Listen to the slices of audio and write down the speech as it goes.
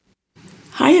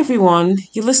Hi, everyone.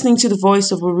 You're listening to the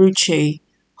voice of Waruche,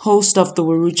 host of the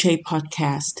Waruche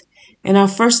podcast. In our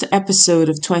first episode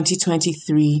of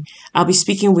 2023, I'll be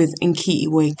speaking with Nki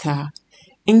Iweka.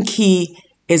 Nki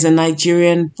is a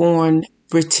Nigerian born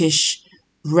British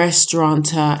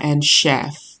restaurateur and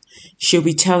chef. She'll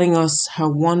be telling us her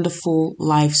wonderful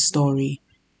life story.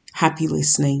 Happy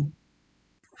listening.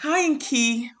 Hi,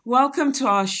 Nki. Welcome to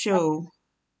our show.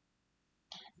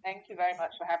 Thank you very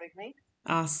much for having me.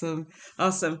 Awesome.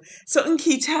 Awesome. So,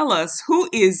 Nki, tell us, who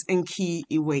is Nki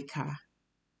Iweka?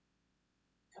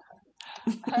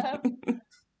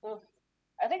 Well,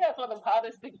 I think that's one of the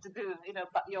hardest things to do,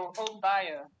 but your own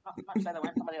bio. Much better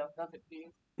when somebody else does it for you.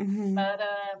 Mm-hmm. But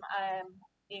I'm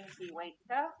Inky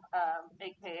Waker,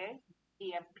 aka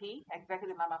EMP,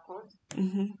 Executive Mama Coach,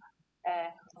 Mm-hmm.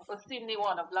 Osini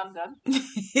one of London.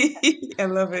 I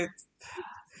love it.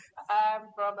 I'm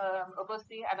from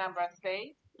Obosi, Anambra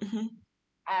State, Mm-hmm.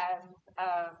 and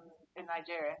in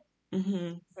Nigeria.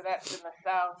 Mm-hmm. So that's in the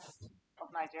south of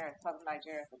Nigeria, southern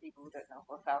Nigeria, for people who don't know,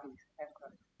 or southeast.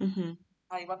 Mm-hmm.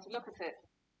 How you want to look at it.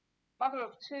 Mother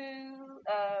of two,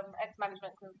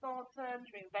 ex-management consultant,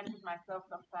 reinvented myself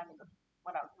sometime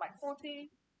when I was in my 40s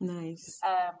Nice.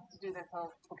 to do this whole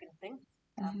cooking thing.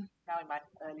 Mm-hmm. Now in my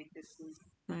early 50s.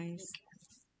 Nice.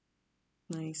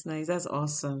 Nice. Nice. That's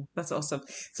awesome. That's awesome.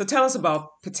 So tell us about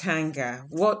Patanga.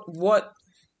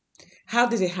 How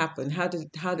did it happen? How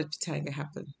did Patanga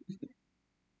happen?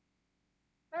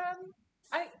 Um,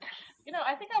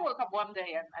 I think I woke up one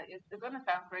day and it's going to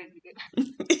sound crazy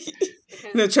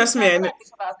because No, trust me. when I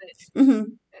think about it, Mhm.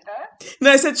 uh,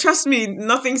 No, I said, trust me,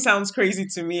 nothing sounds crazy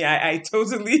to me. I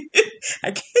totally,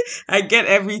 I get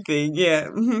everything. Yeah.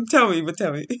 Tell me.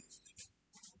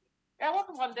 I woke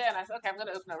up one day and I said, okay, I'm going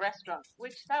to open a restaurant,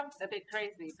 which sounds a bit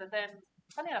crazy. But then,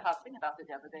 funny enough, I was thinking about it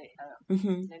the other day.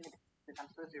 Hmm. Namely, because I'm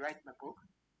supposed to be writing a book,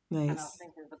 and I was Nice.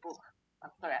 thinking the book.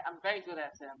 I'm sorry, I'm very good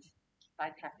at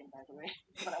sidetracking, by the way,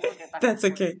 but I will get back to That's the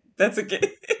point. okay. That's okay.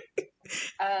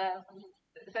 Um,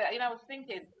 I was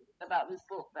thinking about this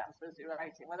book that I'm supposed to be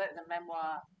writing, whether it's a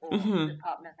memoir or is Hmm. it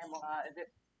part memoir, is it,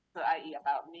 so i.e.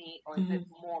 about me, or is Hmm. it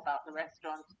more about the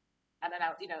restaurant? And then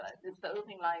it's the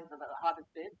opening lines are the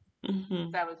hardest bit. Hmm.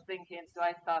 So I was thinking, do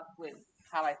I start with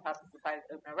how I started to decide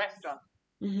to open a restaurant?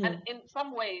 And Hmm. in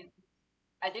some ways,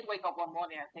 I did wake up one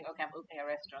morning and think, okay, I'm opening a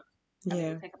restaurant, and it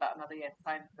Yeah. will take about another year to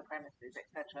find the premises,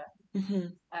 etc. Hmm.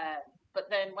 But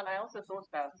then when I also thought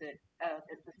about it,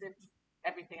 it's as if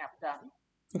everything I've done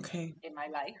Okay. in my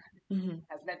life Hmm.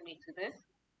 has led me to this.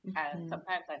 And Hmm.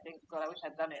 sometimes I think, God, I wish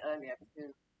I'd done it earlier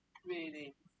because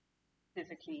really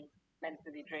physically,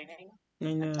 mentally draining I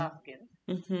and know. tasking.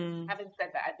 Hmm. Having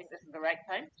said that, I think this is the right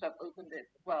time to have opened it.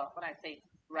 Well, when I say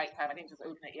right time, I didn't just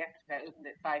open it yesterday. I opened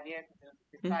it 5 years ago.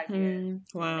 It's 5 years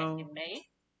Hmm. Wow. in May.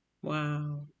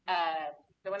 Wow. Um,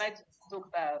 so when I talk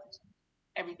about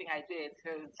everything I did,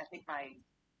 so I think my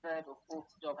third or fourth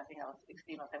job, I think I was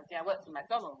 16 or 17, I worked in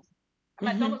McDonald's. And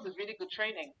Hmm. McDonald's is really good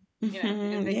training, because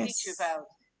Hmm. they teach you Yes. about,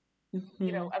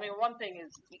 Hmm. I mean, one thing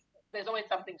is there's always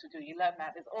something to do. You learn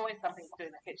that there's always something to do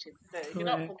in the kitchen. So if you're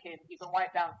not Correct. cooking, you can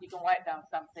write down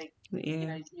something.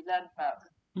 Yeah. You learn about,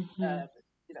 Hmm.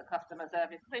 customer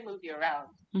service. They move you around.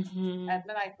 Hmm. And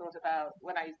then I thought about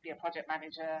when I used to be a project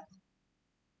manager.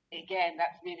 Again,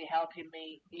 that's really helping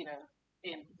me,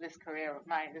 in this career of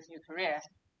mine, this new career,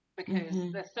 because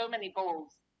Hmm. there's so many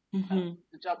balls Hmm.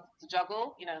 to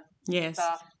juggle, Yes.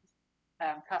 staff,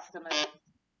 customers,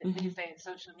 Hmm. these days,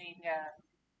 social media,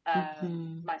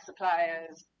 Hmm. my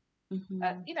suppliers, Hmm.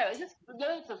 just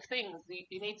loads of things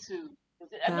you need to,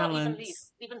 and not even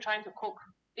least, Balance. even trying to cook,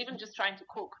 even just trying to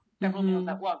cook several meals Hmm.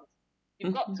 at once.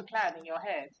 You've got Hmm. to plan in your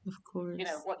head, Of course.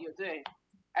 what you're doing.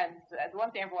 And the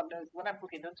one thing everyone knows, when I'm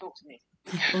cooking, don't talk to me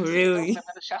Oh, because else really? I'm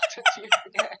going to shout at you.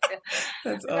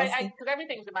 That's Because awesome. because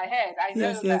everything's in my head. I Yes,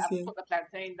 know that yes, I've yes. put the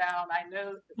plantain down. I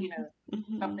know,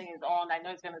 Hmm. something is on. I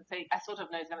know it's going to take, I sort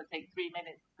of know it's going to take 3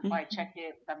 minutes before I Hmm. check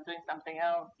it. If I'm doing something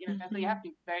else, so you Hmm. have to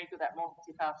be very good at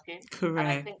multitasking. And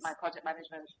I think my Correct. project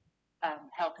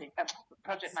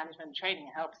management training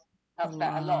A helps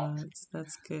that a lot. lot.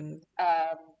 That's good.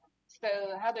 Um,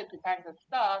 so how did the tango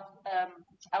start?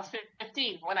 I was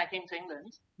 15 when I came to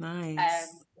England, and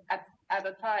Nice. at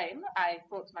the time, I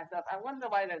thought to myself, I wonder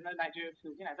why there's no Nigerian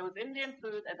food. There was Indian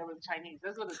food and there was Chinese.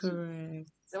 Those were the two.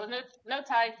 Correct. There was no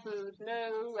Thai food,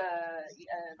 no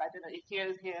I don't know,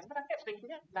 Ethiopian. But I kept thinking,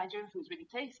 yeah, Nigerian food is really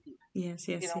tasty. Yes,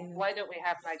 yes, yes. Why don't we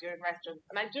have Nigerian restaurants?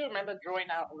 And I do remember drawing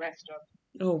out a restaurant.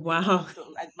 Oh, wow.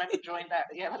 So I remember drawing that,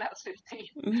 yeah, when I was 15.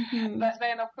 Hmm. But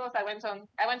then, of course, I went on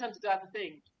to do other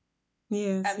things.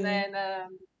 Yes, And yes.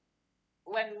 then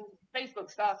when Facebook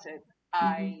started, Hmm.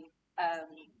 I um,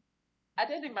 I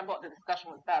don't remember what the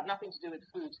discussion was about. Nothing to do with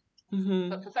food. Mm-hmm.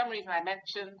 But for some reason, I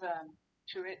mentioned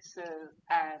chorizo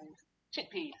and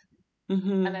chickpeas.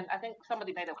 Mm-hmm. And then I think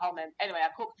somebody made a comment. Anyway, I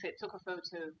cooked it, took a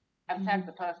photo, and tagged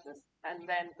the person. And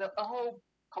then the whole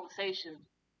conversation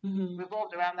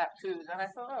revolved around that food. And I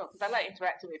thought, oh, because I like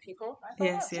interacting with people. I thought,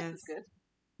 Yes, oh, this yes. is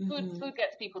good. Food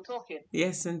gets people talking.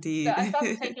 Yes, So indeed. I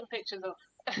started taking pictures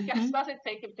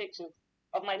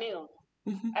of my meals.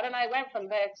 And then I went from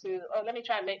there to, let me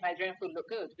try and make Nigerian food look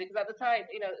good. Because at the time,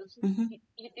 you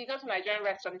go to a Nigerian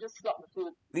restaurant, you just slop the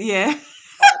food Yeah. on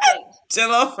the plate.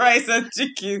 Jollof rice and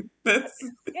chicken. Yeah,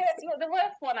 the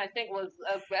worst one I think was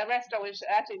a restaurant which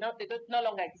actually no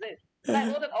longer exists. So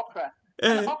I ordered okra.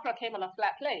 And the okra came on a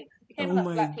flat plate. It came on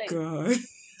a flat plate. God.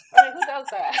 I mean, who does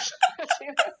that?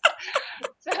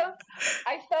 So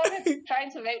I started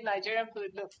trying to make Nigerian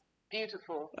food look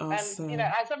beautiful. Awesome. And,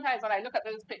 I sometimes when I look at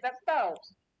those pictures, that's about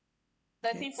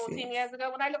 13, Yes, 14 years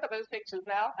ago, when I look at those pictures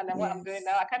now and then what I'm doing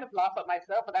now, I kind of laugh at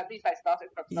myself, but at least I started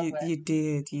from somewhere. You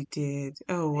did.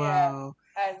 Oh, Yeah. wow.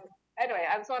 And anyway,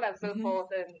 and so on and so forth,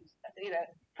 and,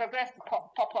 progressed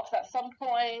pop-ups at some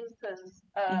point,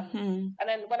 and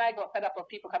then when I got fed up of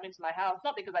people coming to my house,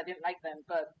 not because I didn't like them,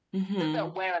 but just the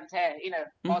wear and tear,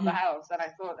 on the house, and I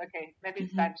thought, okay, maybe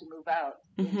it's time to move out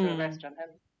into a restaurant,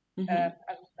 and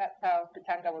that's how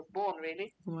Pitanga was born,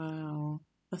 really. Wow,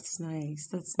 that's nice.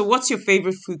 So, what's your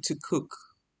favorite food to cook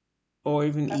or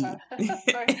even eat?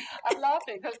 Sorry, I'm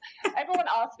laughing because everyone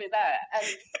asks me that,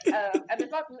 and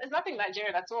it's nothing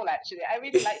Nigerian at all. Actually, I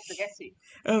really like spaghetti.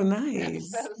 Oh, nice,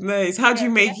 So, nice. How do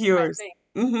you make yours?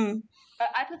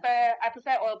 I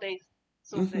prefer oil-based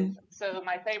sauces. So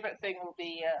my favorite thing will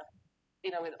be,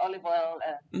 with olive oil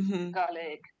and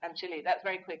garlic and chili. That's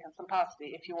very quick, and some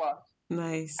parsley if you want.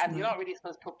 Nice. And you're not really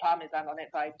supposed to put parmesan on it,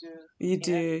 but I do. You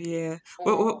do, yeah.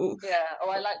 Or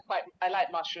I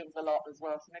like mushrooms a lot as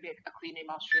well. So maybe a creamy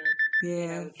mushroom.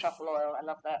 Yeah. With truffle oil. I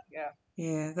love that. Yeah.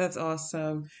 Yeah, that's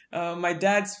awesome. My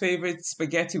dad's favorite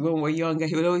spaghetti when we were younger,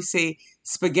 he would always say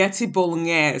spaghetti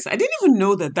bolognese. I didn't even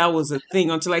know that was a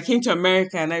thing until I came to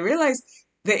America and I realized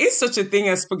there is such a thing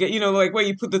as spaghetti, like where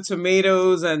you put the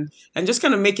tomatoes and just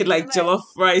kind of make it like jollof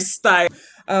rice style.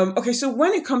 Okay, so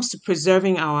when it comes to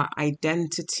preserving our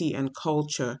identity and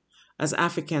culture as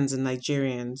Africans and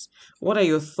Nigerians, what are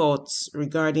your thoughts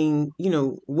regarding,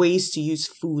 ways to use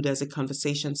food as a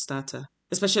conversation starter,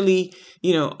 especially,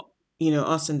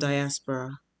 us in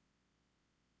diaspora,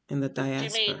 Do you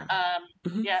mean,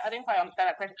 yeah, I didn't quite understand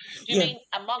that question. Do you mean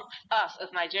amongst us as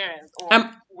Nigerians or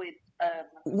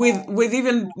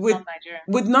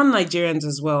with non-Nigerians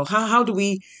as well? How do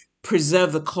we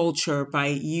preserve the culture by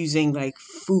using like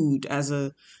food as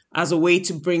a way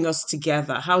to bring us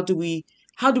together? How do we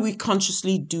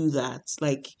consciously do that?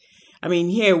 Like, I mean,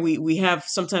 here we have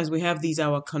sometimes we have these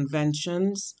our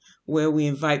conventions where we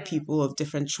invite people of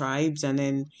different tribes and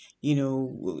then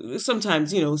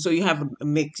sometimes so you have a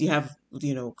mix, you have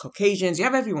Caucasians, you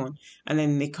have everyone, and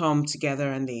then they come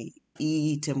together and they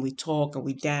eat and we talk and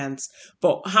we dance.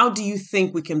 But how do you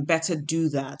think we can better do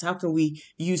that? How can we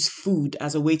use food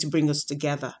as a way to bring us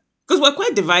together? Because we're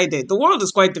quite divided. The world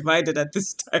is quite divided at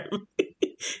this time,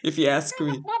 if you ask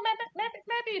me. Well,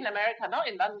 maybe in America, not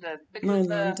in London. Because, not in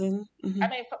London. I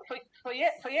mean, for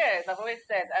years, I've always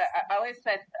said,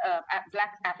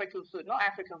 Black African food, not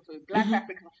African food, Black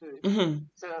African food.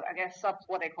 So I guess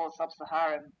what they call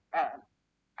sub-Saharan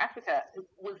Africa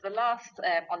was the last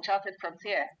uncharted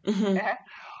frontier. Yeah?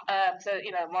 So,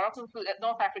 Moroccan food,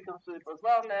 North African food was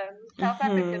well known. South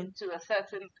African to a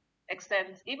certain extent,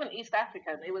 even East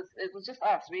African, it was just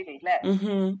us really left.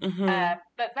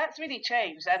 But that's really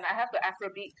changed, and I have the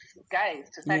Afrobeat guys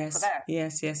to thank for that.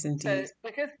 Yes, indeed. So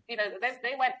because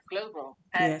they went global,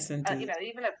 and yes, indeed.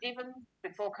 Even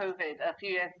before COVID a few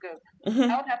years ago,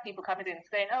 I would have people coming in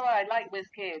saying, "Oh, I like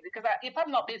Wizkid," because if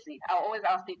I'm not busy, I'll always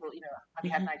ask people, have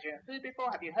you had Nigerian food before?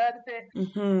 Have you heard of it?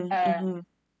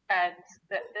 And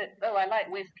I like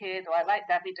Wizkid, or I like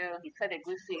Davido. He said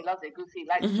egusi, he loves egusi, he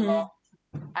likes jollof.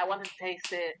 I want to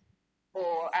taste it.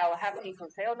 Or I'll have people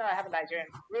say, "Oh no, I have a Nigerian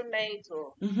roommate,"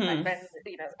 or my friends.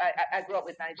 I grew up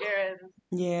with Nigerians.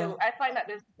 Yeah. So I find that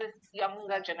this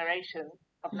younger generation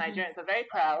of Nigerians are very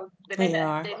proud. They may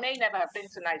never have been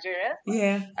to Nigeria.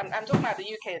 Yeah. I'm talking about the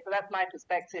UK, so that's my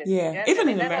perspective. Yeah. Even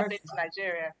in America. They never been to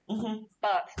Nigeria,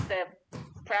 but they're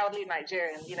proudly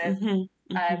Nigerian.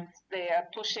 And they are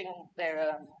pushing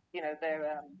their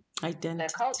identity, their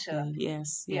culture.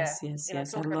 Yes.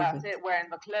 Talking about it, wearing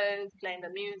the clothes, playing the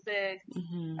music.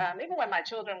 Even when my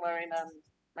children were in,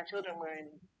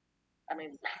 I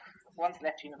mean, one's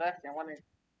left university and one is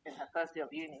in her first year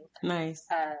of uni. Nice.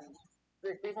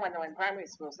 even when they were in primary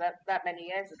school, so that many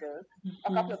years ago,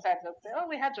 a couple of times they'll say, "Oh,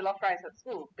 we had jollof rice at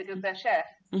school," because their chef,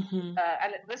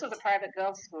 and this was a private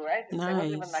girls' school, right? Nice. It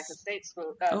wasn't even like a state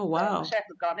school. Oh wow! The chef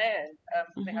was Ghanaian.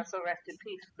 May her soul rest in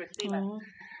peace, Christina. Oh.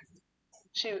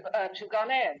 She was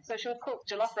Ghanaian, so she would cook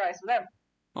jollof rice for them.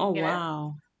 Oh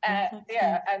wow!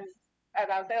 Yeah, and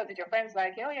I'll say, "Oh, did your friends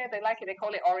like it?" "Oh yeah, they like it. They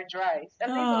call it orange rice."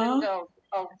 And these are little girls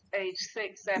of age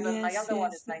 6, 7. Yes, my younger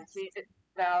one is 19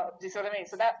 now. Do you see what I mean?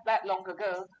 So that long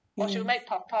ago, or she'll make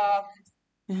puff.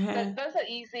 Those are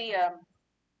easy.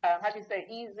 How do you say,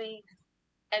 easy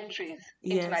entries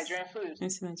into Nigerian food.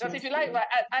 Because if you like,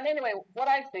 and anyway, what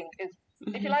I think is,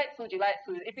 if you like food, you like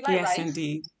food. If you like rice,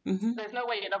 indeed. There's no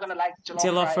way you're not going to like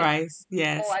jollof rice.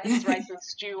 Yes. Or at least rice and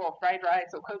stew, or fried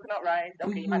rice, or coconut rice.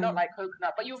 Okay, you might not like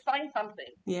coconut, but you'll find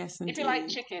something. Yes, indeed. If you like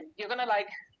chicken, you're going to like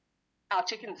our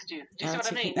chicken stew. Do you see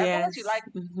what I mean? As long as you like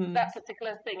that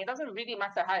particular thing, it doesn't really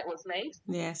matter how it was made.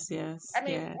 Yes. I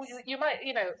mean, you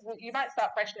might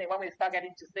start questioning when we start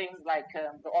getting to things like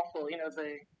the offal,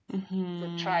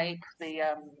 the tripe,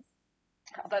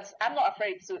 but I'm not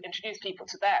afraid to introduce people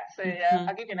to that. So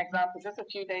I'll give you an example. Just a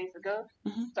few days ago,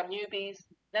 some newbies,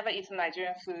 never eaten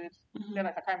Nigerian food. To be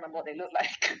honest, I can't remember what they look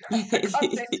like. I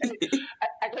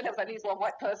know there was at least one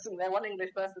white person there, one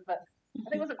English person, but I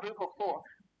think it was a group of 4.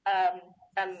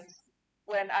 And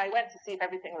when I went to see if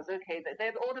everything was okay,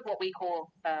 they'd ordered what we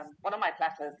call one of my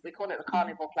platters. We call it a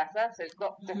carnivore platter. So it's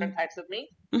got different types of meat,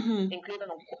 including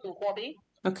nkwobi.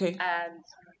 Okay. And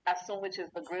asun, which is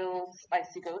the grilled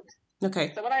spicy goat.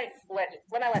 Okay. So when I went,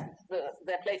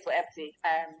 their plates were empty,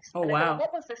 and wow. Said,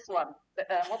 what was this one?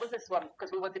 What was this one?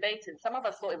 Because we were debating. Some of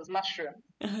us thought it was mushroom,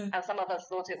 and some of us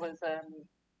thought it was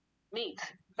meat.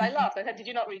 So I laughed. I said, "Did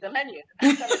you not read the menu?" So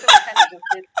I said, just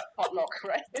did potluck,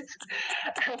 right? I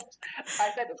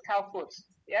said it's cow foot.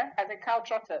 Yeah, I said cow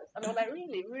trotters, and they were like,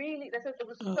 "Really, really?" They said it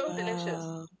was so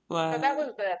delicious. Wow. So that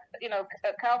was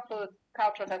cow foot, cow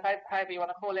trotters, however you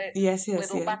want to call it. Yes.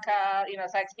 With ubaka,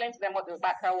 so I explained to them what the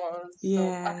ubaka was. Yes. So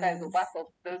ubaka is ubaka, for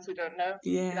those who don't know.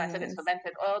 Yes. I said it's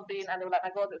fermented oil bean, and they were like,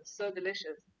 "My God, it's so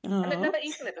delicious." And they've never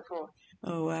eaten it before.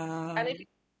 Oh wow. And if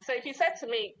you said to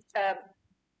me,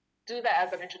 do that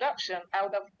as an introduction, I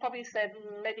would have probably said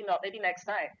maybe not, maybe next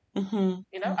time.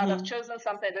 I'd have chosen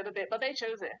something a little bit, but they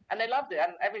chose it and they loved it,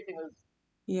 and everything was.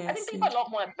 Yes, I think people are a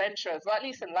lot more adventurous, or at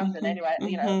least in London anyway. I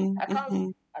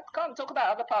can't talk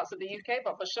about other parts of the UK,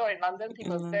 but for sure in London,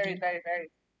 people are very, very, very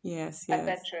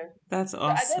adventurous. That's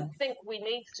awesome. So I don't think we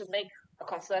need to make a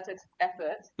concerted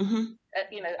effort. I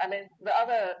mean,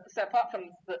 so apart from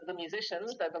the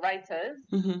musicians, the writers,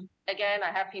 again,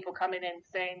 I have people coming in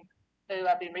saying, "Oh,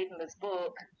 I've been reading this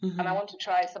book, and I want to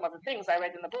try some of the things I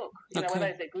read in the book. Whether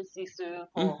it's egusi soup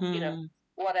or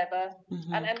whatever."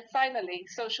 And then finally,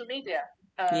 social media.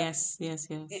 Yes.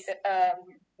 During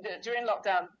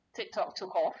lockdown, TikTok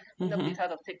took off. Nobody's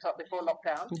heard of TikTok before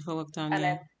lockdown. And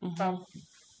then from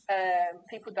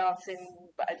people dancing,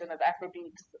 I don't know, the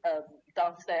Afrobeat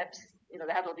dance steps.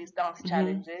 They had all these dance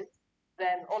challenges.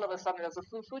 Then all of a sudden there was a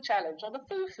fufu challenge, or the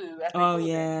fufu. Oh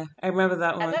yeah, I remember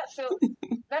that one. And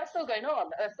that's still going on.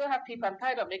 I still have people. I'm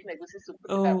tired of making egusi soup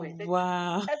that way.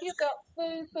 Wow. Have you got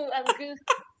fufu and goose?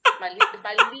 My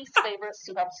least favorite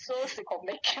soup. I'm so sick of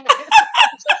making it.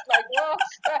 I'm just like, what?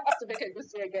 I have to make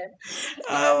egusi again.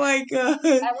 Oh my God.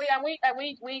 And we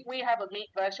have a meat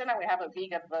version and we have a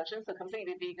vegan version. So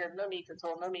completely vegan, no meat at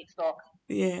all, no meat stock.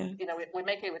 Yeah. We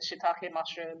make it with shiitake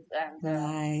mushrooms and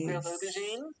grilled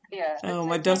aubergines. Yeah. Oh,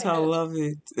 my daughter will love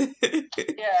it.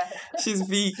 Yeah. She's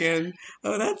vegan.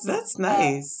 Oh, that's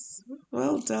nice.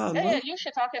 Well done. Yeah, use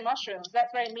shiitake mushrooms.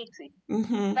 That's very meaty.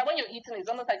 Now, when you're eating, it's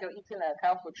almost like you're eating a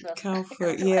cow foot. Cow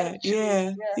foot, yeah.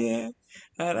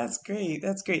 Oh, that's great.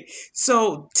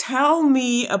 So, tell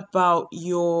me about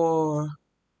your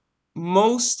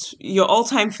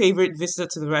all-time favorite visitor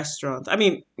to the restaurant. I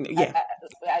mean, yeah.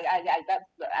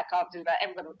 I can't do that.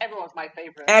 Everyone's my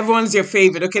favorite. Everyone's your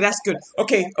favorite. Okay, that's good.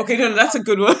 Okay, no, that's a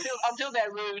good one. Until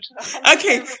they're rude.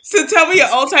 Okay, so tell me your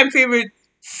all-time favorite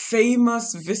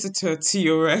famous visitor to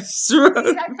your restaurant.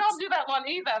 I can't do that one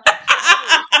either.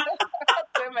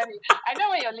 So many. I know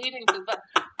where you're leading to, but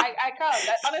I can't.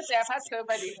 Honestly, I've had so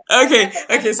many.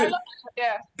 Okay, so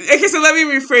let me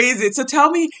rephrase it. So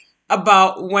tell me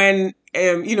about when,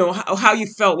 how you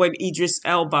felt when Idris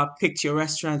Elba picked your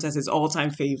restaurant as his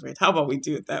all-time favorite. How about we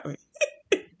do it that way?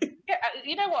 Yeah,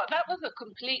 you know what? That was a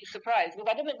complete surprise because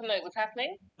I didn't even know it was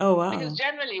happening. Oh wow! Because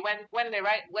generally, when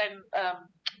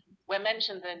we're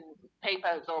mentioned in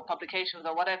papers or publications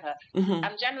or whatever,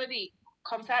 I'm generally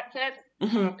contacted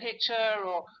for a picture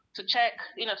or to check,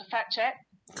 to fact check.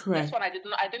 Correct. This one I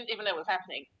didn't even know it was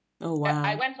happening. Oh wow!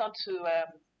 I went on to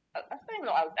I think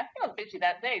I was busy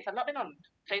that day, so I've not been on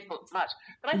Facebook much.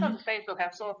 But I Mm-hmm. turned to Facebook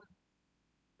and saw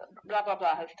blah blah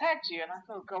blah has tagged you, and I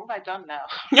thought, God, what have I done now?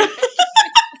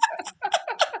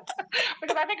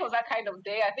 Because I think it was that kind of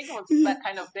day. I think it was Yeah, that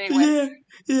kind of day when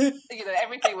yeah, yeah.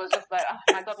 everything was just like, oh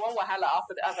my God, one wahala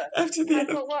after the other. After And I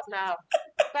the thought, what now?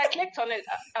 So I clicked on it.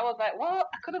 I was like, what?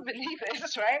 I couldn't believe it,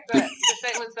 right? But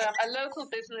it was a local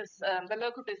business, the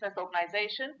local business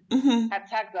organization mm-hmm. had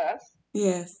tagged us,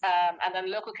 Yes. and then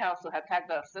local council had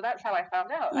tagged us. So that's how I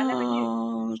found out. I never knew.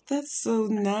 Oh, that's so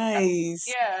nice.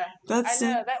 Yeah, I That's so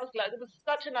know. That was like, it was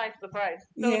such a nice surprise.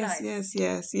 So yes, nice. yes,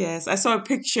 yes, yes. I saw a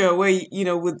picture where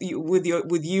with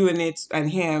you and it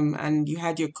and him, and you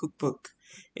had your cookbook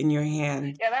in your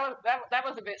hand. Yeah, that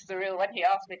was a bit surreal when he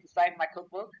asked me to sign my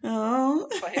cookbook Oh,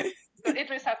 for him. So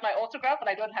Idris has my autograph, but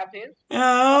I don't have his.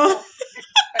 oh,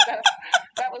 Oh,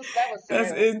 that was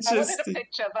that's surreal. I wanted a interesting.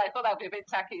 picture, but I thought that would be a bit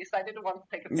tacky, so I didn't want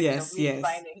to take a picture of Yes, me yes,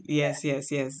 signing. Yeah. yes,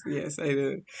 yes, yes, yes. I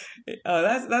do. Oh,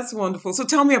 that's wonderful. So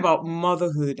tell me about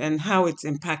motherhood and how it's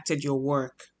impacted your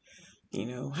work.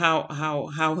 How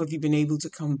have you been able to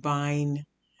combine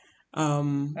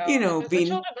Oh, being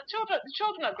the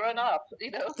children are grown up.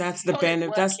 that's the One is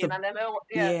benefit. That's working, the and then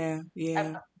yeah, yeah, and,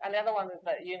 yeah. and the other one is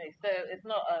at uni. So it's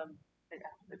not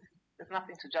it's, there's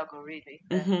nothing to juggle really.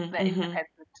 Mhm, They're mhm,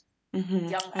 independent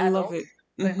mhm. young I love adults, it.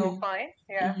 so it's all Mhm, fine.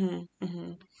 Yeah. mhm,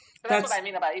 mhm. So that's what That's I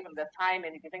mean about even the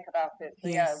timing, if you think about it. So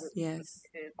yeah, yes, yes.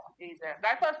 it's easier.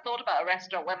 I first thought about a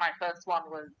restaurant when my first one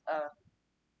was, I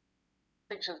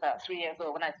think she was about 3 years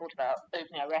old when I thought about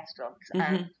opening a restaurant. And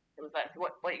Mhm, it was like,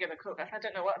 what are you going to cook? I said, I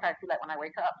don't know what I feel like when I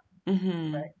wake up.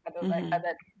 mhm, Right? And, and mhm.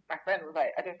 then my friend was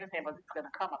like, I don't think anyone's going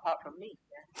to come apart from me.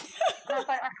 Yeah? And I was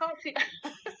like, I can't see,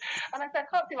 and I said, I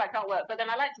can't see why I can't work. But then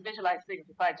I like to visualize things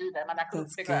if I do them, and I couldn't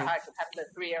That's figure out good. how I could handle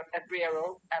a 3 year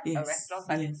old at a Yes, restaurant.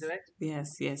 So I didn't do yes, it. yes,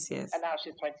 yes, yes. And now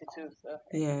she's 22. So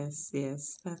Yes,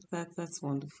 yes. That's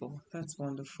wonderful. That's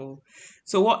wonderful.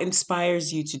 So what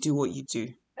inspires you to do what you do?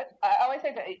 I always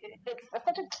say that it's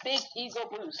such a big ego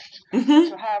boost Mhm,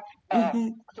 to have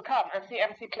mhm. to come and see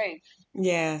empty plates,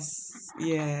 Yes,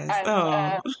 yes. and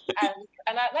Oh,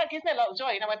 that gives me a lot of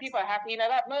joy. When people are happy,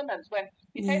 that moment when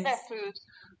you take their yes. food,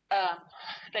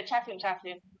 they're chatting,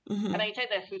 and then Mhm. you take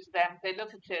their food to them, they look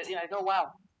at it, they go wow, and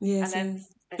Yes, then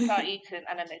yes. they start eating,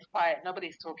 and then it's quiet,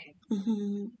 nobody's talking,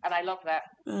 Mhm. and I love that.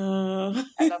 Oh.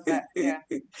 I love that. Yeah.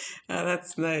 Oh,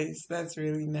 that's nice. That's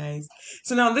really nice.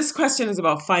 So now this question is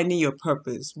about finding your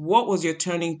purpose. What was your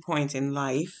turning point in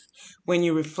life when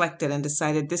you reflected and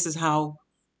decided this is how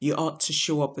you ought to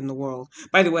show up in the world?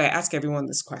 By the way, I ask everyone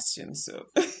this question, so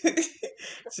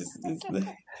just um,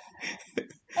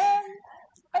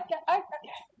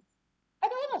 I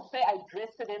don't want to say I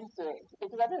drifted into it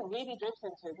because I didn't really drift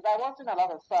into it because I was doing a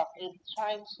lot of stuff in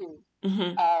trying to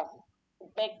hmm um,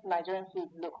 make Nigerian food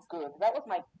look good. That was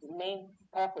my main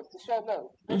purpose to show,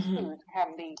 look, this hmm food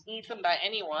can be eaten by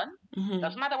anyone. hmm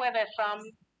Doesn't matter where they're from.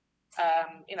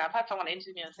 I've had someone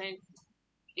interview and say,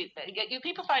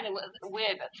 people find it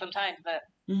weird sometimes that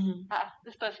hmm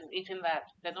this person's eating that.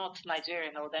 They're not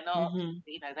Nigerian or they're not, hmm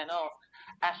they're not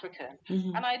African.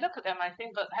 hmm And I look at them and I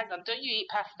think, but hang on, don't you eat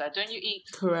pasta? Don't you eat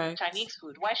Correct. Chinese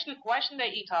food? Why shouldn't they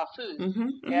eat our food? hmm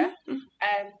Yeah. hmm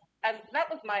And that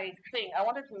was my thing. I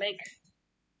wanted to make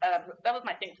that was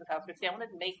my thing since I was 15. I wanted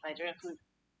to make Nigerian food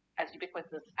as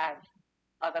ubiquitous as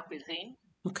other cuisine.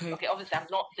 Okay. Okay, obviously I'm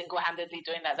not single-handedly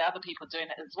doing that. There are other people doing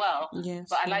it as well. Yes,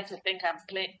 But I like yes. to think I'm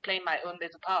playing my own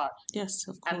little part. Yes,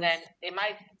 of And course. then in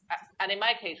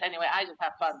my case anyway, I just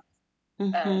have fun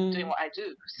doing hmm what I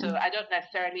do. So I don't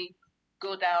necessarily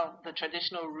go down the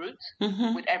traditional route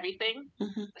hmm with everything.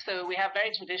 hmm So we have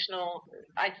very traditional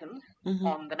items hmm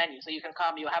on the menu. So you can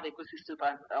come, you have a egusi soup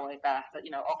and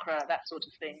okra, that sort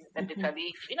of thing, a bitter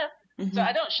leaf. So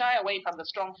I hmm don't shy away from the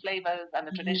strong flavors and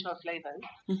the hmm traditional flavors,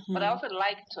 but I hmm also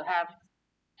like to have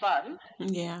fun.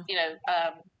 Yeah.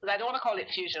 Because I don't want to call it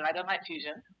fusion. I don't like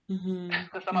fusion hmm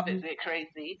because some of hmm it's a bit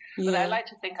crazy. But I Yeah. like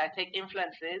to think I take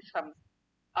influences from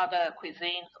other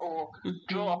cuisines or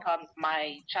draw hmm upon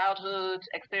my childhood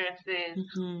experiences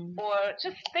hmm or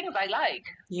just things I like,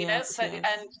 Yes, So yes.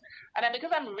 and then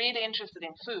because I'm really interested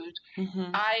in food,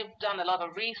 hmm I've done a lot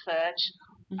of research,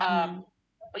 hmm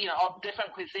of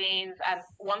different cuisines. And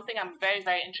one thing I'm very,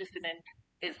 very interested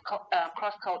in is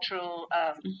cross-cultural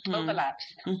hmm overlaps.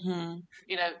 hmm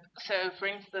You know, so for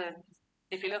instance,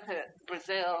 if you look at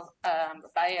Brazil,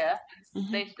 Bahia,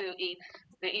 hmm they still eat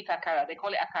they eat akara. They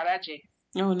call it akaraji,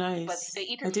 Oh, but they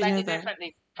nice. eat I it didn't know slightly that.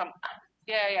 differently from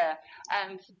yeah.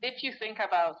 And if you think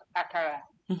about akara,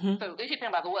 hmm so if you think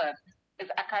about the word,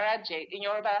 it's akara j in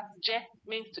Yoruba. Je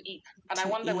means to eat, and I To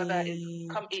wonder whether it's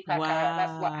come eat. eat akara.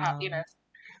 That's what how Wow.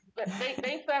 But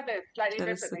they serve it slightly That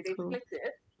is so differently. They cool. split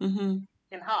it Mm-hmm.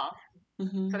 in half.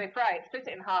 Mm-hmm. So they fry it, split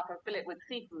it in half, and fill it with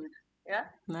seafood. Yeah.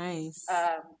 Nice.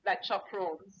 Like chopped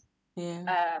prawns. Yeah.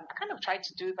 I kind of tried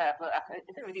to do that, but it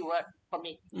didn't really work for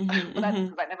me. Mm-hmm. But that's Mm-hmm.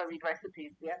 because I never read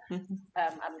recipes. Yeah. Mm-hmm.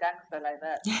 I'm gangster like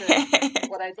that. So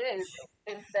what I did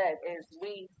instead is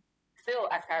we fill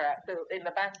akara. So in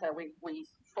the batter, we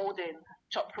fold in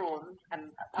chopped prawns and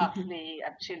parsley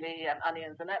and chili and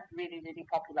onions, and that's really, really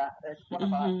popular. It's one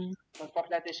of our Mm-hmm. most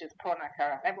popular dishes, prawn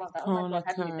akara. Everyone's like, oh my Prawn God,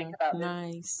 how did you think akara. about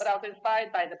this? Nice. But I was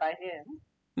inspired by the Bahamian,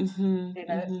 Mm-hmm. you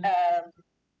know. Mm-hmm. Oh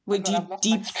Wait, do God, you I've lost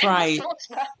my deep train fry of it? thought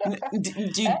now. Do you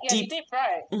Yeah, you deep? deep fry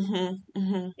it. Mm-hmm.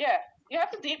 Mm-hmm. Yeah, you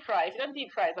have to deep fry. If you don't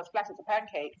deep fry it, it's as flat as a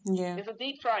pancake. Yeah. It's a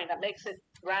deep frying that makes it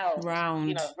round,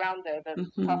 Round. rounder than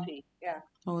Mm-hmm. puffy. Yeah.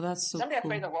 Oh, that's so Don't be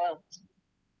afraid cool. of oil.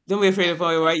 Don't be afraid of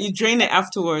oil, right? You drain it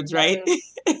afterwards, right? No.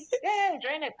 Yeah,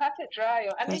 drain it, pat it dry,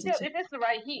 and if it's the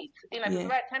right heat, if it's Yeah. the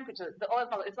right temperature, the oil's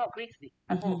not, it's not greasy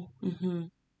at all. Mm-hmm.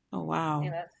 Oh, wow.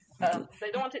 So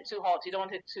you don't want it too hot, you don't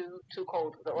want it too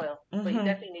cold, the oil, but you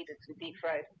definitely need it to be deep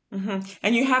fried.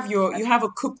 And you have a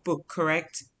cookbook,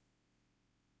 correct?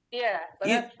 Yeah, but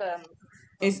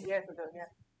that's years ago.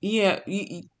 Yeah.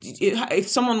 Yeah. If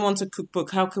someone wants a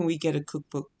cookbook, how can we get a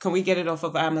cookbook? Can we get it off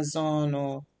of Amazon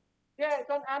or? Yeah,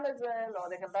 it's on Amazon, or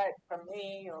they can buy it from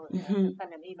me, or just send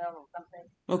me an email or something.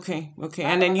 Okay.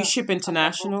 And then you ship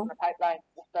international? In the pipeline,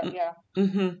 but yeah.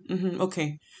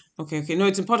 Okay. No,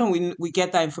 it's important we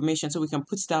get that information so we can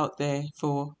put it out there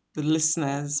for the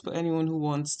listeners, for anyone who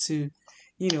wants to,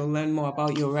 learn more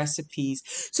about your recipes.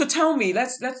 So tell me,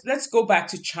 let's go back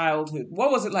to childhood. What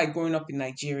was it like growing up in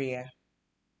Nigeria?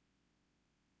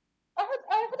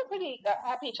 I had a pretty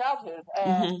happy childhood,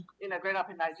 growing up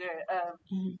in Nigeria.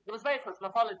 It was very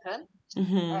cosmopolitan.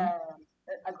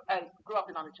 I grew up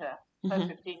in Onitsha, first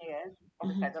 15 years.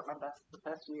 Obviously, I don't remember the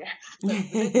first few years, but the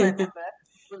bits I remember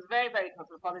was very, very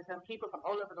cosmopolitan. People from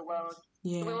all over the world.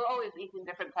 So we were always eating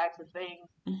different types of things,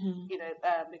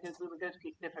 because we would go to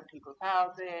different people's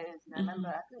houses. I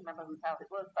can't remember whose house it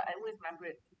was, but I always remember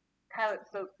it carrot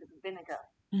soaked in vinegar.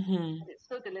 And it's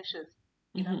so delicious.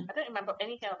 I don't remember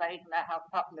anything else I ate in that house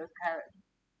apart from those carrots.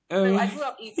 So I grew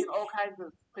up eating all kinds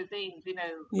of cuisines,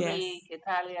 Greek,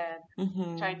 Italian,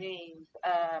 Chinese,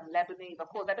 Lebanese. Of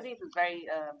course, Lebanese is very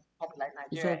popular in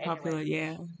Nigeria. Very popular,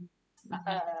 anyway.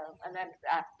 And then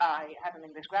I had an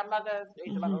English grandmother, so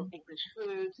ate a lot of English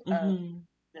food,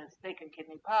 steak and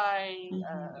kidney pie,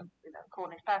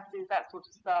 Cornish pasties, that sort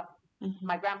of stuff.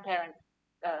 My grandparents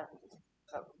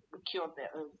cured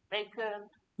their own bacon.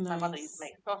 Nice. My mother used to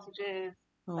make sausages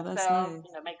herself,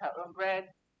 nice. Make her own bread,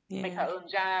 make her own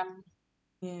jam.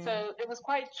 Yeah. So it was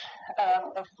quite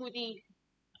a foodie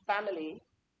family.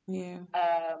 Yeah.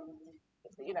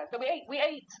 So we ate.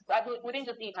 We didn't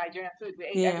just eat Nigerian food. We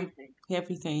ate everything.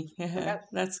 Everything. So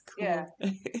that's cool. Yeah.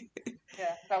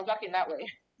 So I was lucky in that way.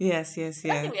 Yes. I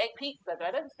think we ate pizza, but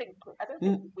I don't think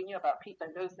we knew about pizza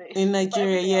in those days. In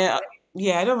Nigeria,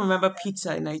 yeah. I don't remember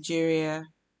pizza in Nigeria.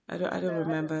 I don't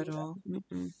remember at all.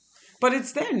 But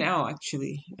it's there now,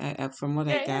 actually, from what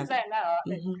I gather. Yeah, it's there now.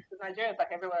 Nigeria is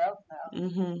like everywhere else now. You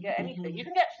can get anything. You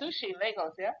can get sushi in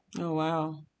Lagos, yeah? Oh,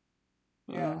 wow.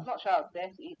 Yeah, I'm not sure I was there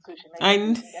to eat sushi in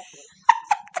Lagos.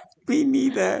 Me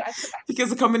neither.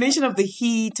 Because the combination of the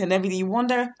heat and everything, you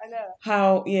wonder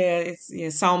how, it's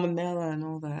salmonella and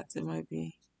all that. It might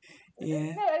be.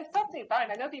 Yeah. No, it's totally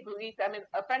fine. I know people eat. I mean,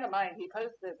 a friend of mine, he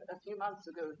posted a few months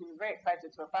ago. He was very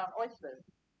excited to have found oysters.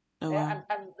 Oh, wow.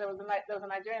 And there was a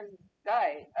Nigerian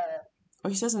guy.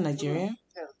 Oysters in Nigeria?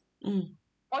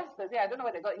 Oysters, yeah. I don't know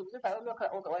where they got. He was just like, oh, look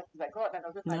at all the oysters I got. And I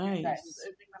was just Nigerian guy. He was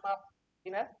opening them up,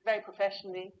 very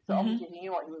professionally. So obviously he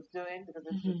knew what he was doing because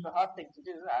it's a hard thing to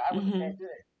do. I wouldn't dare do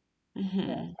it.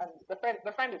 Yeah. And the friend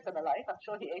is still alive. I'm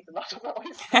sure he ate a lot of the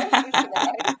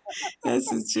oysters. That's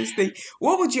interesting.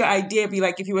 What would your idea be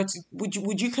like if you were to?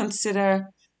 Would you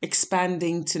consider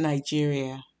expanding to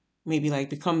Nigeria? Maybe like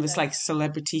become this like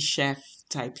celebrity chef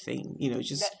type thing.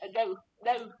 Just no.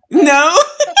 No. No.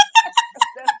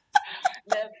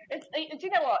 Do you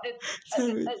know what? It's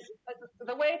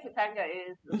the way Katanga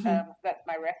is. That's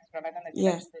my restaurant. I don't know if you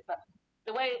mentioned it, but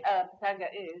the way Katanga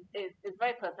is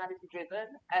very personality driven,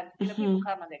 and people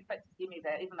come and they expect to see me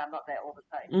there, even though I'm not there all the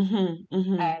time.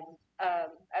 And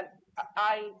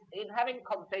I, in having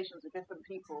conversations with different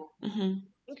people,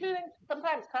 including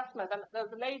sometimes customers, and there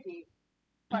was a lady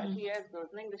quite a few years ago,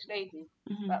 an English lady,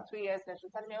 about 3 years ago, she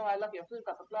was telling me, oh, I love your food,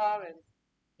 blah, blah, blah, and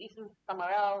eating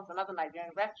somewhere else, another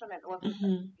Nigerian restaurant, and it wasn't,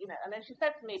 and then she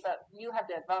said to me, but you have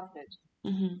the advantage.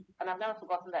 And I've never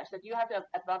forgotten that. She said, you have the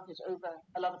advantage over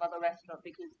a lot of other restaurants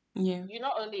because Yeah. you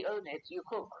not only own it, you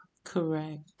cook.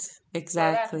 Correct. Whereas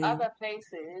Exactly. other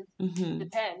places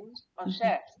depend on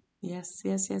chefs. Yes,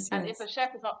 yes, yes, And yes. if the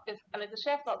chef is not, if the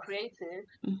chef's not creative,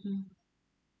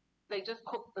 they just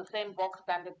cook the same box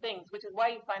standard things, which is why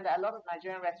you find that a lot of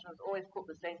Nigerian restaurants always cook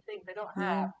the same things. They don't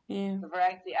have the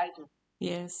variety I do.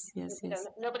 Yes, yes, yes.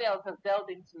 Nobody else has delved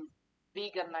into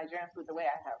vegan Nigerian food the way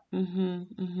I have.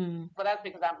 But that's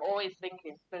because I'm always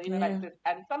thinking. So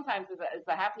and sometimes it's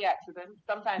a happy accident.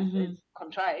 Sometimes it's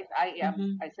contrived. I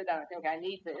sit down and think, okay, I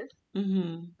need this.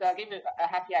 So I'll give you a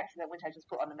happy accident, which I just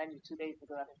put on the menu 2 days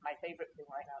ago, and it's my favorite thing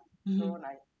right now. So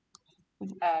nice.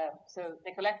 So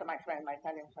Nicoletta, my friend, my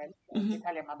Italian friend,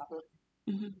 Italian mama,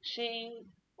 she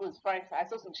was frying. I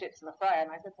saw some chips in the fryer,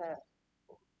 and I said to her,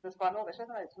 "This granola." She said,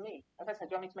 "No, it's me." I said,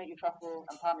 "Do you want me to make you truffle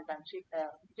and parmesan chips?"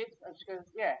 And she goes,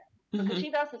 "Yeah," because she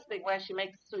does this thing where she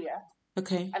makes suya.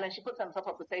 Okay. And then she puts it on top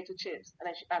of potato chips, and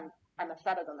then and a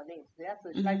salad underneath. Yeah, so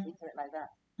she likes eating it like that.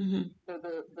 So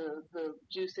the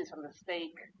juices from the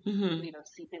steak,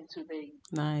 seep into the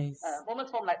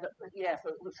almost form like so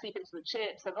it will seep into the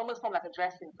chips and almost form like a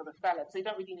dressing for the salad. So you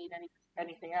don't really need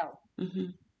anything else.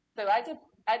 So I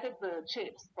did the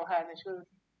chips for her, and then she goes,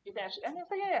 "You think I should?" And I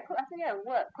said, "Yeah." I said, "Yeah, it'll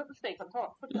work. Put the steak on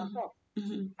top. Put it on top."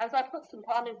 And so I put some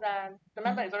parmesan.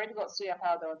 Remember, it's already got suya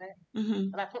powder on it.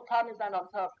 And I put parmesan on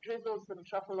top, drizzled some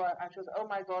truffle oil, and she was, "Oh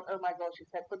my god, oh my god!" She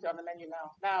said, "Put it on the menu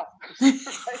now, now."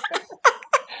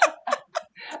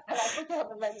 And I put it on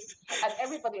the menu, and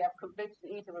everybody I've convinced to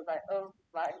eat it was like, "Oh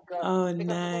my god!" Oh, because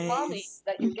the umami nice.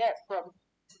 that you get from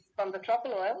the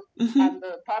truffle oil and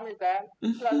the parmesan,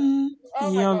 plus,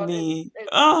 oh my god, Yummy.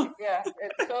 Oh.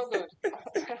 it's so good.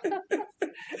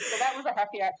 So that was a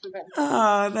happy accident.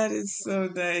 Ah, that is so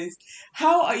nice.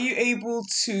 How are you able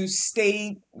to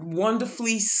stay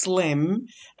wonderfully slim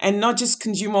and not just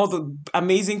consume all the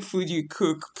amazing food you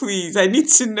cook? Please, I need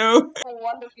to know.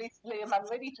 Wonderfully slim. I'm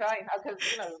really trying because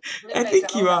I middle age and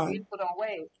think all you that, are. being put on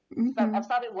weight. So I've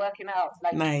started working out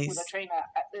with a Nice. trainer.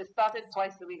 It started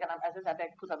twice a week, and I said I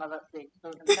beg put another thing.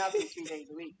 So now do 3 days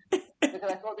a week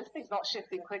because I thought this thing's not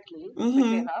shifting quickly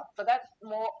enough. But that's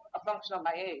more a function of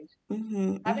my age.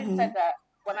 Having said that,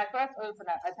 when I first opened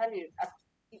it, I tell you,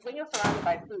 when you're surrounded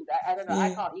by food, I don't know,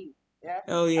 I can't eat. Yeah.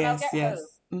 Oh, And I'll yes, get yes.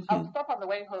 home. I'll stop on the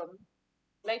way home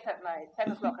late at night,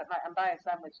 10 o'clock at night, and buy a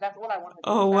sandwich. That's all I wanted.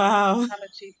 Oh, wow. Ham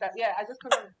and cheese sandwich. Yeah, I just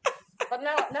couldn't. But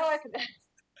now I can.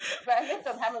 But I lived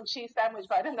on ham and cheese sandwich,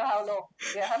 but I don't know how long.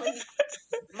 Yeah, how many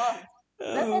months?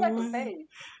 That's all I could say.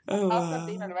 Oh, After wow.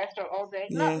 being in a restaurant all day.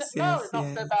 Yes, Now yes, it's not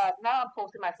yes. so bad. Now I'm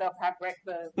forcing myself to have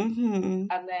breakfast, and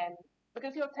then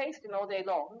because you're tasting all day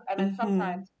long, and then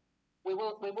sometimes we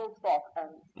will stop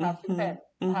and have depend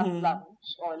have lunch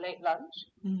or a late lunch.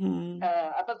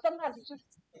 But sometimes it's just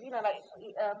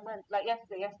like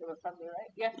yesterday was Sunday,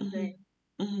 right? Yesterday,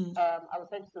 I was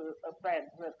saying to a friend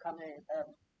who had come in.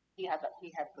 He had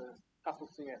the couple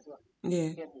suya as well.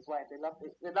 Yeah. He and his wife, they loved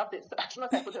it. They loved it. So as soon as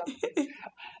I put it on,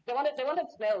 they wanted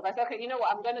snails. I said, okay, you know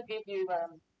what? I'm going to give you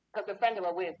because the friend they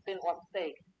were with didn't want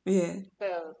steak. Yeah.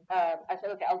 So I said,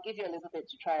 okay, I'll give you a little bit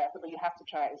to try. I said, but you have to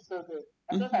try it. It's so good.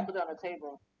 As soon as I put it on the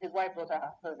table, his wife brought out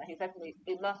her phone, and he said to me,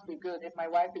 "It must be good if my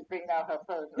wife is bringing out her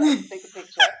phone, right, to take a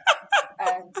picture."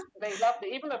 And they loved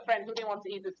it. Even a friend who didn't want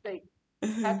to eat the steak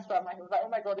had some, and he was like, "Oh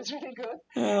my god, it's really good."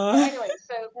 But anyway,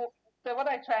 so what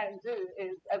I try and do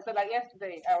is, so like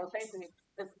yesterday, I was saying to him,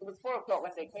 it was 4 o'clock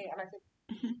when they came, and I said,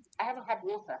 "I haven't had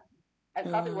water. I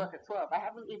started work at 12. I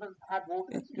haven't even had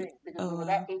water to drink because we were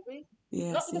that busy."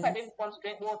 Yes, Not because I didn't want to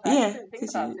drink water. I yeah, just didn't think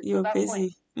because about it. you're That busy.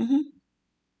 point.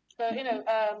 So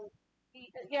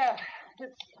yeah.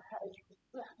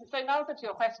 So in answer to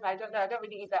your question, I don't know. I don't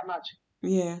really eat that much.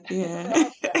 Yeah, yeah.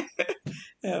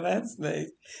 Yeah, that's nice.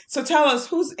 So tell us,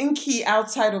 who's Inky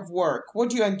outside of work? What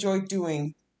do you enjoy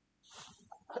doing?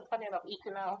 Funny enough,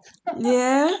 eating out.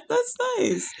 Yeah, that's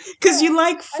nice. Because you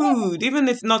like I like. food, even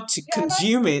if not to Yeah, I like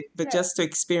consume food. it, but Yeah, just to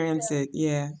experience yeah. it.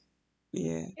 Yeah,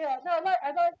 yeah, Yeah, no,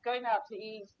 I like going out to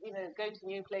eat. Going to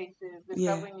new places, yeah,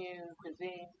 discovering new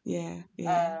cuisine. yeah,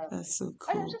 yeah. That's so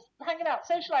I know, cool. just hanging out,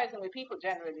 socializing with people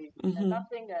generally.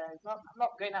 Nothing. I'm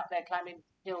not going out there climbing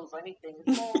hills or anything.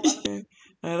 It's more. Yeah.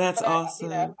 Oh, that's But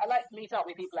awesome. I like meeting up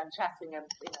with people and chatting and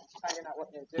finding out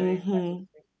what they're doing. That sort of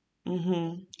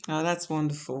thing. Oh, that's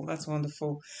wonderful. That's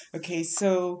wonderful. Okay,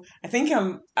 so I think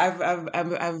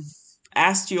I've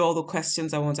asked you all the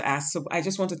questions I want to ask. So I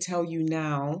just want to tell you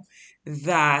now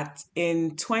that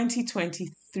in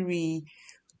 2023,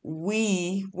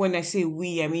 when I say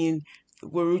we, I mean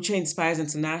Waruche Inspires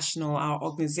International, our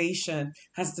organization,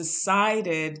 has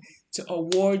decided to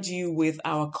award you with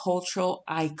our cultural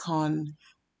icon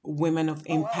Women of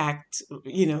Oh wow. Impact,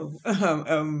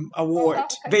 Oh award, wow.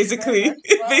 Thank you very basically. much.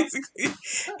 Wow.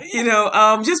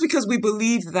 Basically, just because we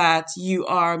believe that you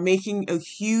are making a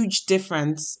huge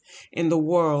difference in the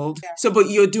world. Yeah. So, but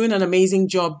you're doing an amazing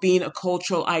job being a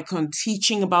cultural icon,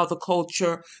 teaching about the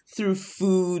culture through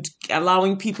food,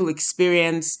 allowing people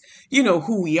experience,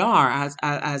 who we are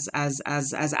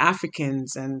as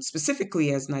Africans and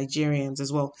specifically as Nigerians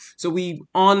as well. So we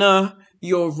honor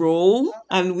your role Oh,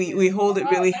 thank and we you. hold it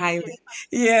Oh, really thank you. highly.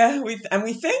 Yeah, we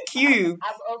thank you.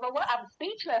 I'm overwhelmed. I'm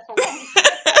speechless for what you said.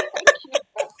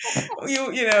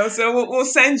 Thank you. So we'll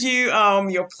send you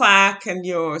your plaque and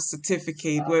your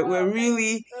certificate. Oh We're wow. Thank you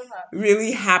really so much.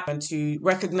 really happy to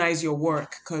recognize your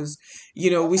work because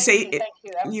Oh, we thank say you. it. Thank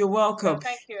you. You're No, welcome.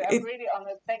 thank you. I'm It, really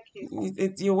honored. Thank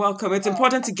you. you're welcome. It's Oh,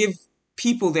 important to give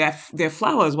people their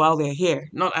flowers while they're here,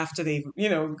 not after they've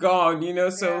gone.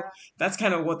 So yeah. that's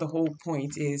kind of what the whole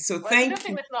point is. So Well, it's a thank good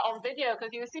thing you. it's not on video because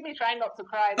you see me trying not to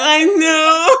cry. That's I so sweet. Thank you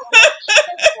know. so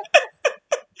much.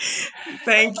 But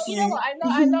Thank you know you. what?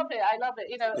 I love it. I love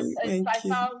it. I Thank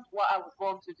you. found what I was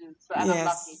born to do, so and I'm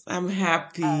lucky. Yes, I'm Um,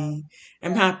 happy. I'm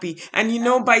yeah. happy. And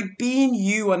And by being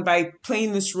you and by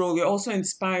playing this role, you're also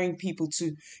inspiring people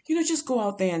to, just go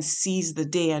out there and seize the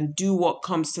day and do what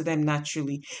comes to them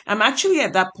naturally. I'm actually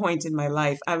at that point in my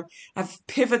life. I've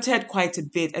pivoted quite a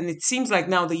bit, and it seems like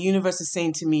now the universe is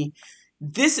saying to me,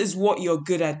 this is what you're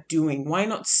good at doing. Why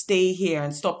not stay here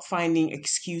and stop finding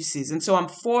excuses? And so I'm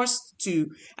forced to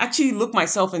actually look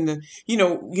myself in the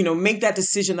make that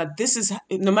decision that this is,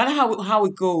 no matter how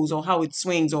it goes or how it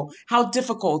swings or how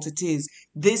difficult it is,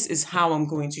 this is how I'm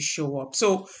going to show up.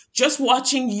 So just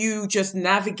watching you just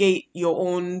navigate your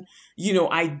own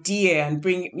idea and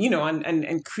bring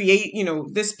and create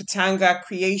this Patanga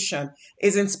creation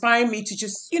is inspiring me to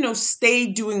just stay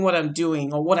doing what I'm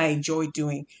doing or what I enjoy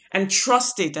doing and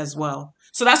trust it as well.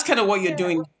 So that's kind of what you're yeah,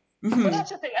 doing. well, Hmm. that's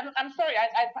the thing. And I'm sorry,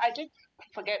 I did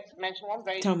forget to mention one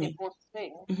very Tell me. important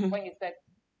thing Hmm. when you said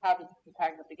how did the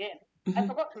Titans begin. I Hmm.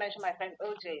 forgot to mention my friend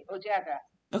Ojaga.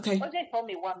 Okay. OJ told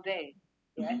me one day,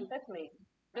 yeah, he Hmm. said to me,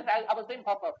 because I was doing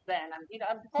pop-ups then, and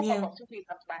before Yeah. pop-ups, people used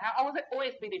to come to my house. I was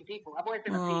always feeding people. I've always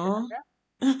been a feeder, Aw. yeah?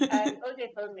 And OJ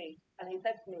told me, and he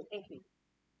said to me, Inky,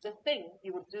 the thing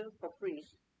you would do for free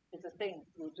is the thing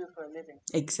you would do for a living.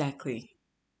 Exactly.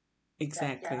 Yeah, and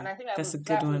Exactly. I think That's a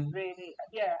good that was one. really,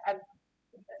 yeah,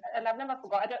 and I've never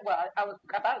forgotten. I was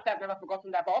about to say I've never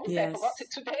forgotten that, but obviously I forgot Yes.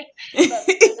 it today. But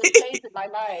it stays in my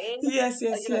mind. Yes,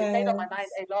 yes, It stays on my mind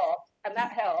yes. a lot, and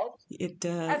that helps. It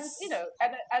And does.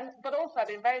 but also I've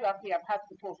been very lucky. I've had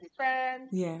supportive friends,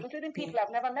 Yeah. including Yeah. people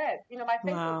I've never met. My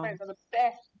Facebook Wow. friends are the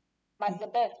best, the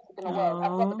best in the world.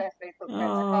 I've got the Oh, best Facebook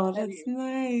friends. I can't oh, tell that's you. You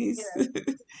nice. know,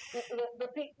 the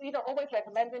people, always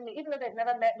recommending me, even though they've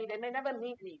never met me, they may never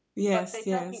meet me, but Yes, they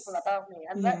tell people yes, about me,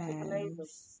 and that's just amazing.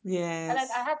 yes, And then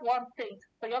I yes. have one thing.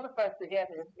 So you're the first to hear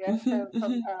this, yeah. Hmm. So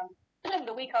from Hmm.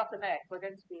 the week after next, we're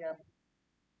going to be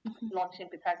Hmm. launching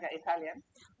Pitanga Italian.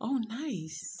 Oh,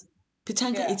 nice.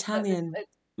 Pitanga Yeah, so Italian.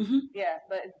 Hmm.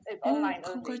 it's Oh, online only. Yeah,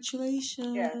 so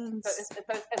congratulations.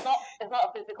 it's not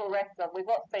a physical restaurant. We've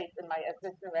got space in my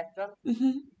existing restaurant,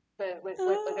 Hmm. so we're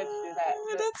going to do that. Oh,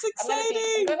 So that's I'm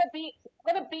exciting.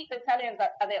 gonna beat the Italians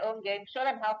at their own game. Show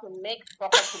them how to make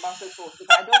proper tomato sauce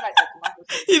because I don't like their tomato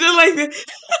sauce. You don't like it?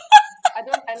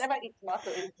 I never eat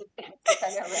tomato in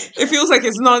Italian It restaurants. feels like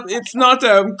it's not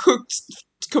cooked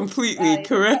completely,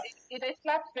 correct? It a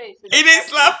slap face. It a It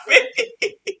slap is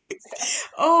face. laughing.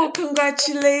 Oh,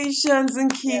 congratulations,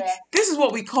 Nki. Yeah, This is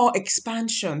what we call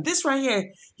expansion. This right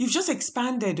here, you've just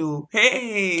expanded. Oh,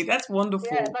 hey, that's yeah,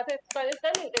 wonderful.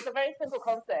 it's a very simple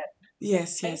concept. It's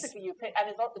Yes, yes, basically you pay, and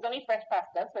it's only fresh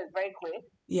pasta, so it's very quick,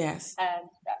 yes, and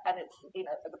it's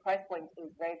the price point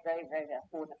is very very very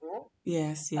affordable.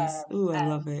 yes, yes. Oh, I And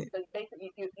love it. so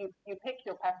basically you pick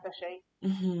your pasta shape,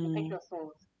 you pick Hmm. your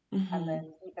sauce, and Hmm. then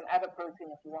you can add a protein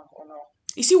if you want or not.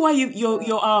 You see why So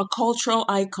you're our cultural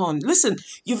icon. Listen,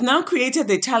 you've now created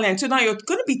the Italian, so now you're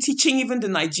going to be teaching even the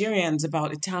Nigerians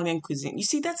about Italian cuisine. You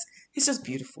see, it's just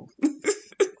beautiful.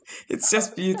 It's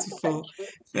just thank beautiful. you.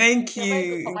 Thank You're very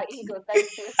good for you. my ego. Thank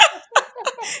you.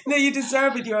 No, you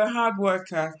deserve it. You're a hard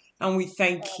worker, and we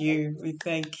thank Thank you. you. We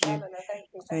thank No, you. no, no. Thank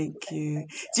you. Thank you. Thank Thank you. you.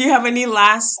 Thank you. Do you have any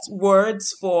last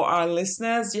words for our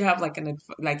listeners? Do you have like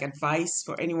like advice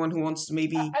for anyone who wants to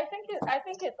maybe? I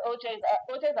think it's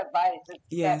OJ's advice. It's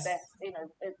Yes. that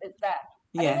it's that.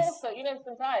 And then Yes. also,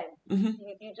 sometimes Hmm.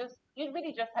 you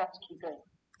really just have to keep going.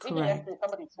 Even Correct. yesterday,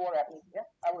 somebody swore at me. Yeah,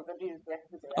 I was abused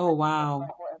yesterday. I Oh went to the wow.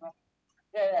 restaurant, whatever.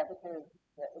 Yeah, because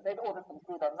they'd ordered some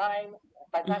food online.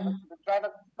 By the time Hmm. the driver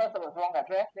first of all, it was wrong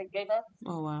address they gave us.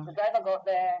 Oh wow. The driver got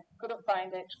there, couldn't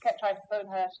find it. She kept trying to phone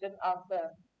her. She didn't answer.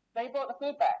 They brought the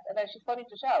food back, and then she started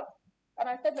to shout. And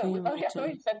I said, no, we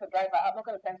already sent the driver. I'm not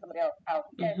going to send somebody else out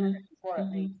again. And she swore at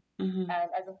me. And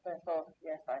I just thought,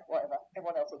 yeah, fine, whatever.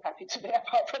 Everyone else was happy today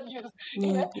apart from you.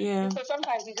 You know? Yeah. So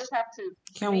sometimes you just have to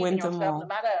Can't win them yourself, all. no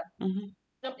matter,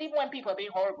 even when people are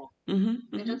being horrible.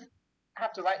 You just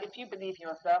have to if you believe in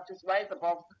yourself, just rise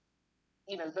above,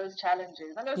 those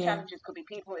challenges. And those challenges could be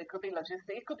people, it could be logistics,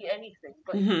 it could be anything.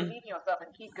 But if you believe in yourself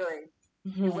and keep going,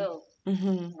 you will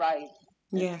rise.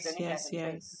 Yes.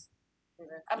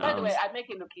 And by the way, I make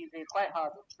it look easy. It's quite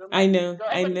hard. I know.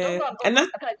 And that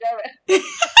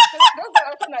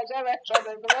Nigerian restaurant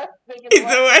is the worst thing in the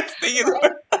worst thing in the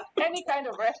world. Any kind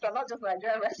of restaurant, not just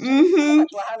Nigerian restaurant.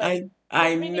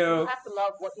 I know. You have to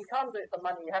love what you can't do it for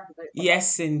money. You have to do it for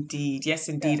Yes, indeed.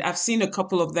 Yeah. I've seen a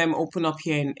couple of them open up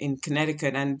here in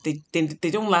Connecticut, and they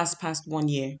don't last past 1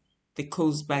 year. They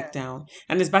close back down.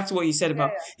 And it's back to what you said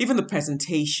about even the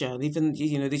presentation, even,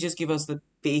 they just give us the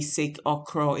basic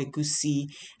okra, egusi.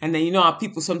 And then, our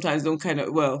people sometimes don't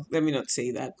let me not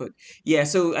say that, but yeah.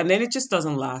 So, and then it just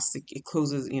doesn't last. It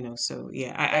closes, so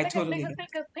yeah, I totally.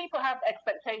 Because people have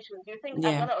expectations. You think I'm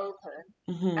going to open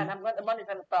and the money's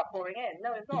going to start pouring in.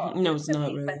 No, it's not. No, it's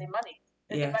not really. Spending money.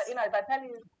 Yes.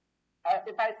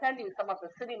 If I tell you some of the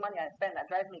silly money I spend, that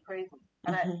drives me crazy.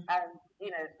 And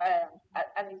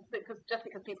because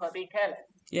people are being careless.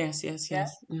 Yes. Yeah?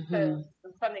 So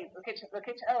suddenly the kitchen sink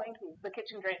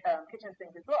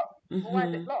is blocked. Well, why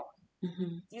is it blocked?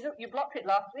 You blocked it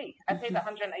last week. I paid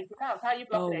 £180. How you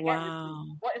blocked it again this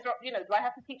week? What is wrong? Do I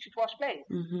have to teach you to wash plates?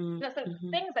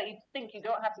 Things that you think you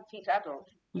don't have to teach adults,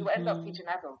 you will end up teaching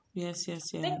adults. Yes.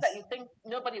 Things that you think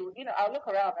nobody would. I'll look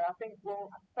around and I'll think, well,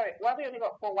 sorry, why have we only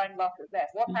got 4 wine glasses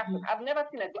left? What happened? I've never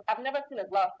seen a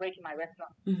glass break in my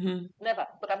restaurant. Never.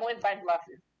 But I'm always buying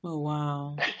glasses. Oh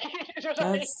wow.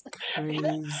 That's crazy.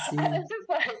 And it's just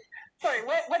like, sorry,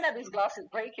 when are these glasses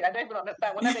breaking? I don't even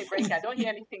understand. When are they breaking? I don't hear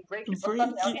anything breaking. But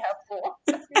suddenly I only have 4.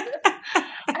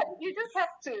 And you just have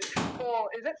to,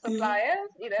 is it suppliers?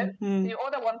 You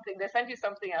order one thing, they send you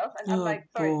something else. And I'm like,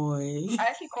 sorry. Boy. I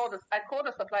actually called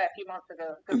a supplier a few months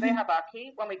ago because they have our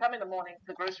key. When we come in the morning,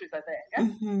 the groceries are there. Yeah?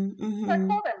 So I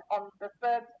called them on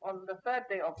the third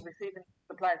day of receiving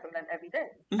supplies from them every day.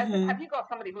 I said, have you got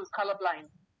somebody who's colorblind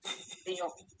in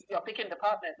your picking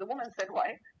department? The woman said,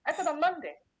 why? I said, on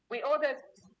Monday we ordered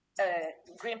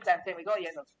green plantain, we got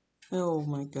yellow. Oh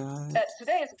my God.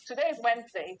 Today is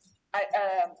Wednesday.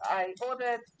 I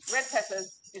ordered red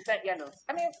peppers, you sent yellow.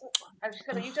 I mean, and she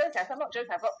said, are you joking? I said, I'm not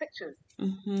joking, I've got pictures.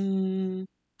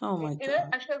 Oh my God.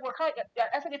 And she said, well,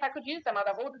 I said, if I could use them, I'd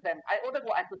have ordered them. I ordered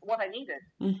what I needed.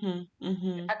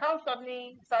 I can't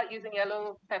suddenly start using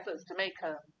yellow peppers to make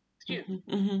a stew.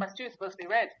 My stew is supposed to be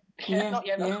red. Not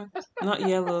yellow. Yeah. Not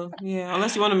yellow. Yeah.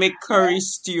 Unless you want to make curry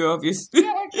stew, obviously.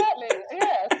 Yeah, exactly.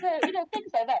 Yeah. So,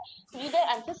 things like that. You don't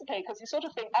anticipate because you sort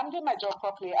of think, I'm doing my job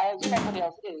properly. I assume everybody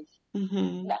else is.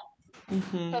 No.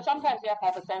 So sometimes you have to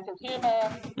have a sense of humor,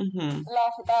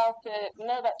 laugh about it,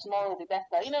 know that tomorrow will be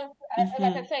better.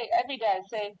 Like I say, every day I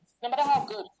say, no matter how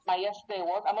good my yesterday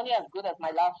was, I'm only as good as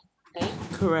my last day.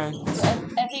 Correct. So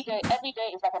every day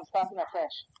is like I'm starting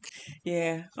afresh.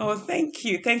 Yeah. Oh, thank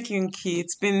you, Nki.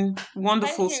 It's been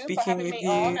wonderful speaking with you.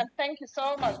 On, and thank you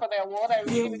so much for the award. I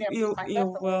really appreciate it.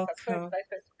 You're welcome.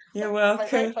 You're welcome. My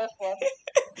very welcome. first one.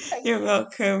 You're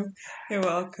welcome. You're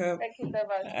welcome. Thank you so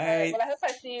much. All right. Well, I hope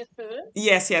I see you soon.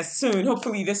 Yes, soon.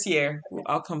 Hopefully this year.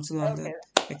 I'll come to London.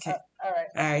 Okay. All right.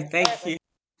 All right. Thank you.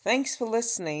 Thanks for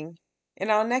listening. In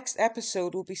our next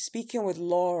episode, we'll be speaking with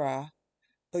Laura,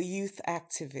 a youth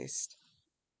activist.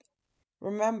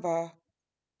 Remember,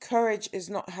 courage is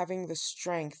not having the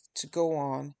strength to go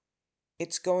on.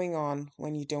 It's going on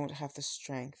when you don't have the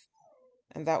strength.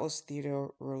 And that was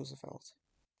Theodore Roosevelt.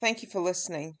 Thank you for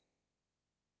listening.